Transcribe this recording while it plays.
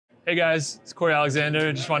Hey guys, it's Corey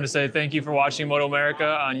Alexander. Just wanted to say thank you for watching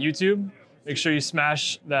MotoAmerica on YouTube. Make sure you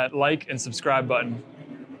smash that like and subscribe button.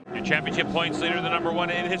 Your championship points leader, the number 1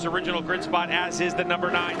 in his original grid spot, as is the number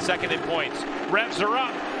 9, second in points. Revs are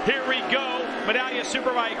up. Here we go. Medallia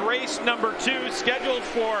Superbike race number 2, scheduled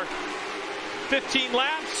for 15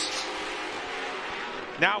 laps.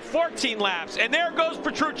 Now 14 laps. And there goes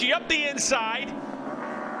Petrucci up the inside.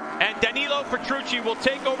 And Danilo Petrucci will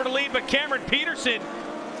take over the lead, but Cameron Peterson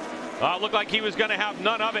looked like he was going to have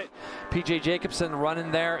none of it. PJ Jacobsen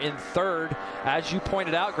running there in third. As you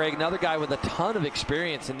pointed out, Greg, another guy with a ton of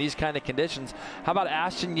experience in these kind of conditions. How about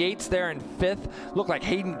Ashton Yates there in 5th? Looked like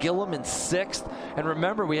Hayden Gillum in 6th. And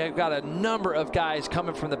remember, we have got a number of guys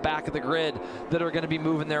coming from the back of the grid that are going to be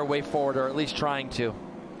moving their way forward, or at least trying to.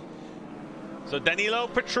 So Danilo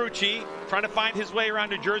Petrucci trying to find his way around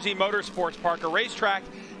to Jersey Motorsports Park, a racetrack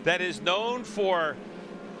that is known for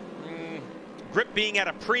grip being at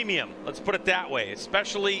a premium, let's put it that way,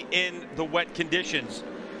 especially in the wet conditions.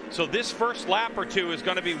 So this first lap or two is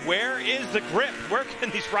going to be, where is the grip? Where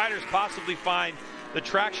can these riders possibly find the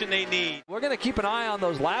traction they need? We're going to keep an eye on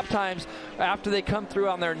those lap times after they come through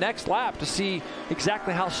on their next lap to see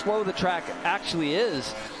exactly how slow the track actually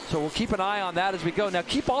is. So we'll keep an eye on that as we go. Now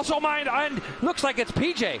keep also in mind, and looks like it's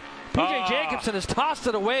PJ Jacobsen has tossed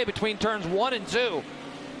it away between turns 1 and 2.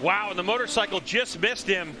 Wow, and the motorcycle just missed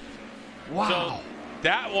him. Wow. So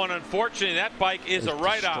that one, unfortunately, that bike is a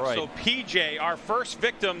write-off. So PJ, our first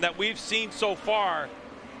victim that we've seen so far.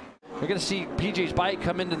 We're going to see PJ's bike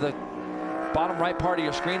come into the bottom right part of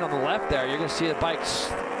your screen on the left there. You're going to see the bike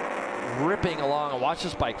ripping along. And watch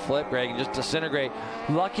this bike flip, Greg, and just disintegrate.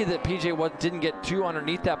 Lucky that PJ didn't get too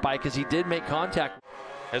underneath that bike, because he did make contact.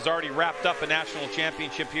 Has already wrapped up a national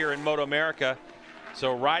championship here in MotoAmerica.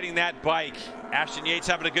 So riding that bike, Ashton Yates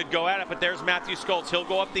having a good go at it, but there's Matthew Schultz. He'll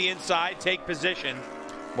go up the inside, take position.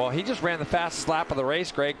 Well, he just ran the fastest lap of the race,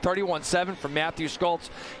 Greg. 31.7 from Matthew Schultz.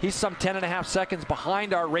 He's some 10.5 seconds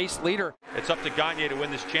behind our race leader. It's up to Gagne to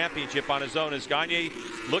win this championship on his own, as Gagne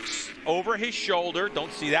looks over his shoulder.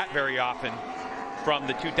 Don't see that very often from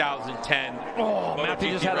the 2010. Oh,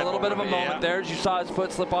 Matthew just had a little bit of a moment there as you saw his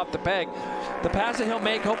foot slip off the peg. The pass that he'll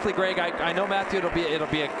make, hopefully, Greg, I know Matthew, it'll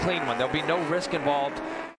be a clean one. There'll be no risk involved.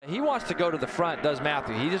 He wants to go to the front, does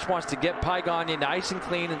Matthew. He just wants to get Pi Gagne nice and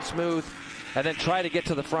clean and smooth, and then try to get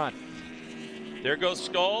to the front. There goes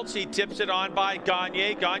Schultz. He tips it on by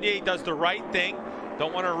Gagne. Gagne does the right thing.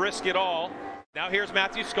 Don't want to risk it all. Now here's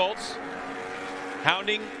Matthew Schultz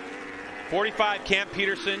hounding 45 Cam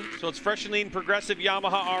Peterson. So it's fresh and lean progressive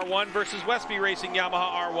Yamaha R1 versus Westby Racing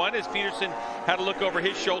Yamaha R1, as Peterson had a look over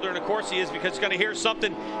his shoulder, and of course he is, because he's going to hear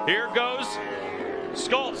something. Here goes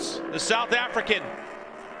Schultz, the South African,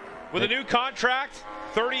 with a new contract,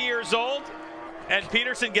 30 years old, and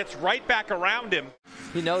Peterson gets right back around him.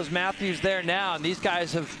 He knows Matthew's there now, and these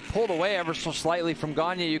guys have pulled away ever so slightly from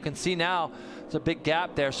Gagne. You can see now it's a big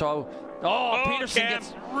gap there. So Peterson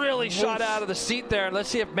gets really shot out of the seat there. And let's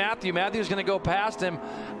see if Matthew's going to go past him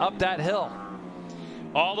up that hill.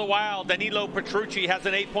 All the while, Danilo Petrucci has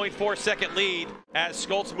an 8.4 second lead as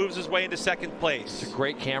Schultz moves his way into second place. It's a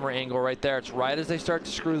great camera angle right there. It's right as they start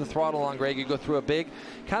to screw the throttle on, Greg. You go through a big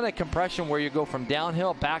kind of compression where you go from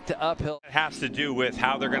downhill back to uphill. It has to do with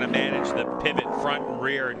how they're going to manage the pivot front and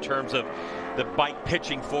rear in terms of the bike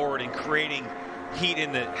pitching forward and creating heat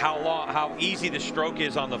in the how easy the stroke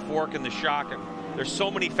is on the fork and the shock. There's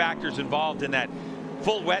so many factors involved in that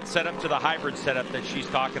full wet setup to the hybrid setup that she's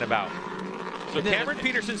talking about. So Cameron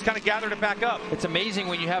Peterson's kind of gathered it back up. It's amazing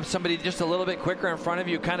when you have somebody just a little bit quicker in front of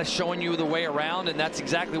you, kind of showing you the way around, and that's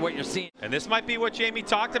exactly what you're seeing. And this might be what Jamie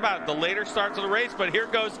talked about, the later starts of the race, but here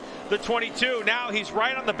goes the 22. Now he's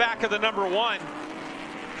right on the back of the number 1.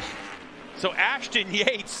 So Ashton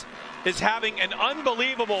Yates is having an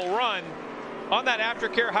unbelievable run on that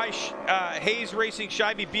aftercare Hayes Racing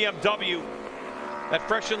Scheibe BMW. That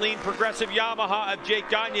fresh and lean progressive Yamaha of Jake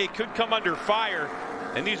Gagne could come under fire.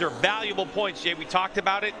 And these are valuable points, Jay. We talked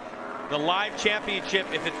about it. The live championship,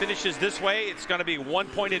 if it finishes this way, it's going to be 1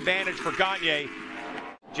 point advantage for Gagne.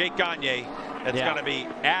 Jake Gagne, that's going to be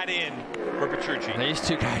add-in for Petrucci. These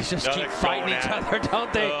two guys just keep fighting each other,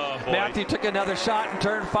 don't they? Matthew took another shot in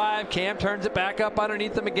turn 5. Cam turns it back up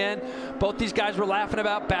underneath them again. Both these guys were laughing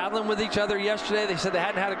about battling with each other yesterday. They said they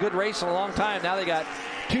hadn't had a good race in a long time. Now they got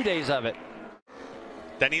 2 days of it.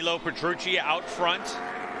 Danilo Petrucci out front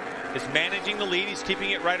is managing the lead. He's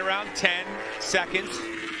keeping it right around 10 seconds.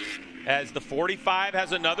 As the 45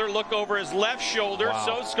 has another look over his left shoulder,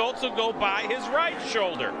 so Schultz will go by his right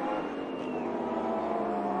shoulder.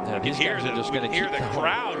 Yeah, You can hear the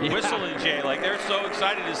crowd whistling, Jay. Like, they're so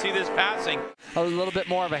excited to see this passing. A little bit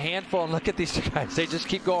more of a handful, and look at these guys. They just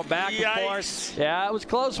keep going back and forth. Yeah, it was a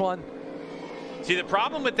close one. See, the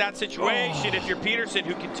problem with that situation, if you're Peterson,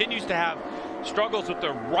 who continues to have struggles with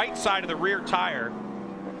the right side of the rear tire,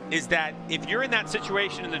 is that if you're in that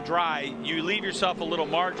situation in the dry, you leave yourself a little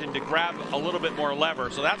margin to grab a little bit more lever.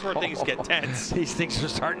 So that's where things get tense. These things are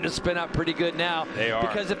starting to spin up pretty good now. They are.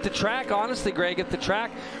 Because if the track, honestly, Greg, if the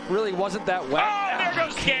track really wasn't that wet. Oh, there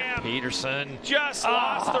goes Cam. Peterson. Just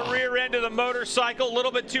lost the rear end of the motorcycle. A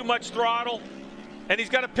little bit too much throttle. And he's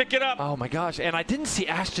got to pick it up. Oh, my gosh. And I didn't see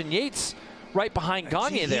Ashton Yates right behind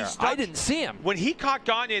Gagne there. I didn't see him. When he caught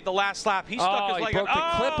Gagne at the last lap, he stuck his leg broke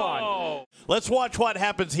the clip on. Let's watch what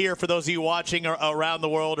happens here for those of you watching around the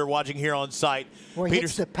world or watching here on site. Well, he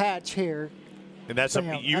hits the patch here. And that's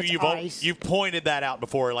you've pointed that out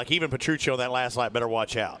before. Like even Petrucci on that last lap better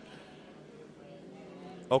watch out.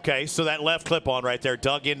 Okay, so that left clip on right there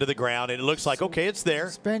dug into the ground, and it looks like, okay, it's there.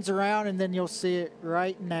 Spins around, and then you'll see it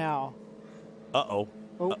right now. Uh-oh.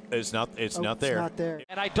 It's not there. It's not there.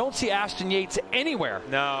 And I don't see Ashton Yates anywhere.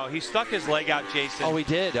 No, he stuck his leg out, Jason. Oh, he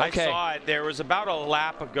did? Okay. I saw it. There was about a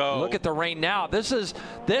lap ago. Look at the rain now. This is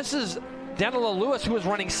Danilo Lewis, who was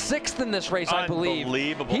running 6th in this race, I believe.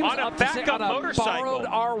 Unbelievable. He was on a up to backup motorcycle. Borrowed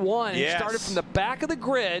R1. Yes. He started from the back of the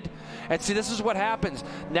grid. And see, this is what happens.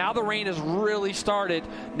 Now the rain has really started.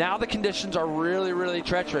 Now the conditions are really, really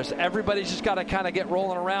treacherous. Everybody's just got to kind of get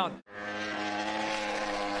rolling around.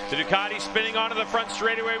 The Ducati spinning onto the front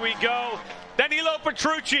straightaway we go. Danilo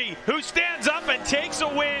Petrucci, who stands up and takes a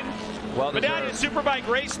win. Well Medallia Superbike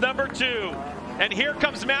race number 2. And here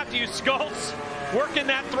comes Matthew Schultz, working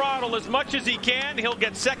that throttle as much as he can. He'll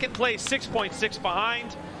get second place, 6.6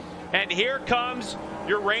 behind. And here comes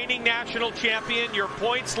your reigning national champion, your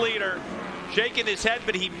points leader, shaking his head,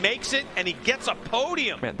 but he makes it, and he gets a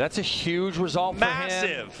podium. Man, that's a huge result for him.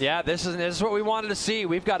 Massive. Yeah, this is what we wanted to see.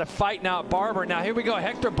 We've got a fight now at Barber. Now, here we go.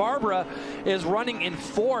 Hector Barbera is running in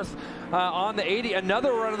 4th on the 80.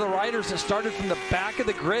 Another one of the riders that started from the back of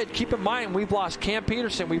the grid. Keep in mind, we've lost Cam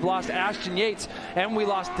Peterson, we've lost Ashton Yates, and we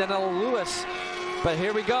lost Danilo Lewis. But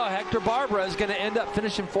here we go. Hector Barbera is going to end up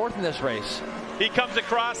finishing 4th in this race. He comes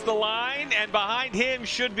across the line, and behind him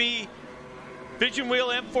should be Vision Wheel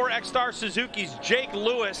M4 X-Star Suzuki's Jake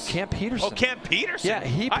Lewis. Cam Peterson. Oh, Cam Peterson. Yeah,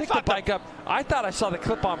 he picked the bike up. I thought I saw the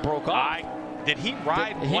clip-on broke off. Did he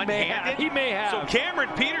ride one-handed? He may have. So Cameron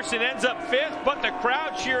Peterson ends up 5th, but the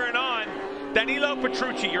crowd cheering on. Danilo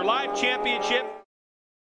Petrucci, your live championship.